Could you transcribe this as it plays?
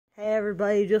Hey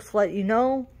everybody, just to let you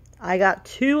know, I got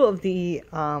 2 of the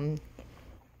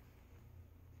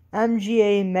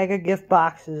MGA Mega Gift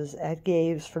Boxes at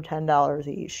Gabe's for $10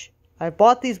 each. I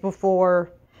bought these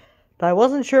before, but I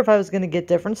wasn't sure if I was going to get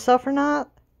different stuff or not,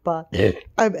 but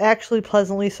I'm actually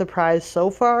pleasantly surprised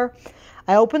so far.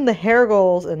 I opened the hair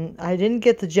goals and I didn't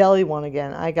get the jelly one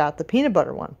again, I got the peanut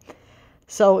butter one.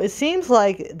 So it seems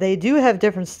like they do have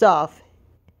different stuff.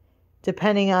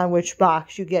 Depending on which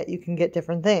box you get, you can get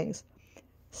different things.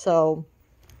 So,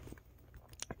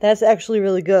 that's actually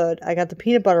really good. I got the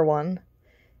peanut butter one,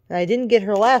 and I didn't get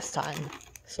her last time.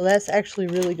 So that's actually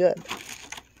really good.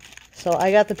 So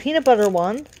I got the peanut butter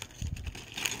one.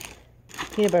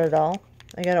 Peanut butter doll.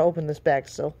 I gotta open this bag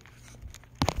still.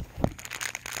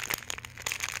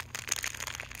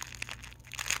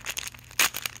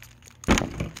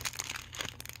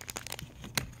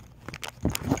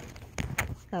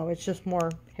 Oh, it's just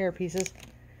more hair pieces.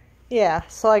 Yeah,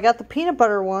 so I got the peanut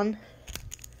butter one.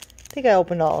 I think I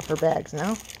opened all of her bags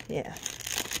now. Yeah.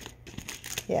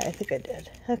 Yeah, I think I did.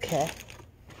 Okay.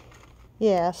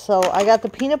 Yeah, so I got the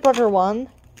peanut butter one.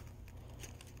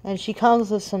 And she comes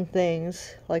with some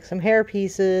things, like some hair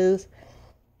pieces,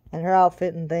 and her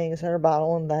outfit and things, and her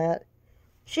bottle and that.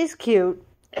 She's cute.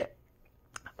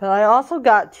 But I also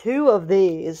got 2 of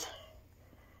these.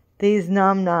 These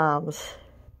Nom Noms.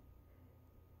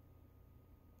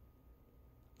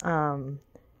 Nom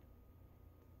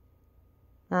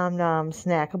Nom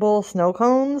snackable snow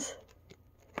cones.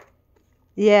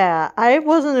 Yeah, I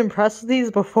wasn't impressed with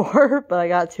these before, but I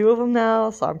got 2 of them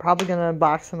now, so I'm probably going to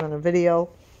unbox them in a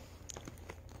video.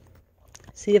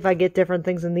 See if I get different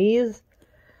things in these.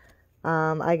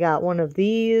 I got one of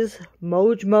these,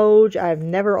 Moj. I've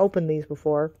never opened these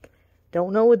before.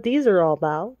 Don't know what these are all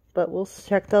about, but we'll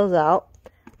check those out.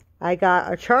 I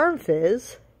got a Charm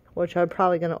Fizz, which I'm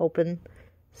probably going to open.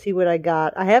 See what I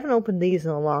got. I haven't opened these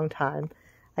in a long time.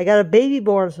 I got a Baby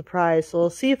Born surprise, so we'll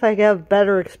see if I have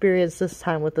better experience this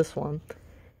time with this one.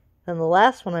 And the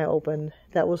last one I opened,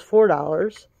 that was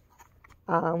 $4.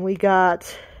 We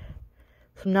got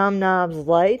some Nom Noms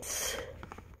lights.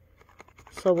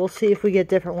 So we'll see if we get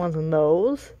different ones in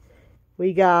those.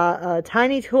 We got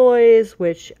Tiny Toys,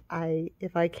 which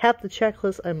if I kept the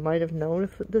checklist, I might have known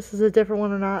if this is a different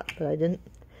one or not, but I didn't.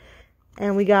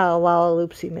 And we got a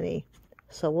Lalaloopsy mini.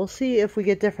 So we'll see if we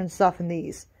get different stuff in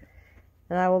these.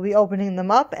 And I will be opening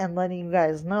them up and letting you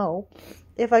guys know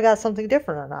if I got something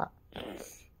different or not.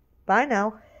 Bye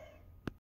now.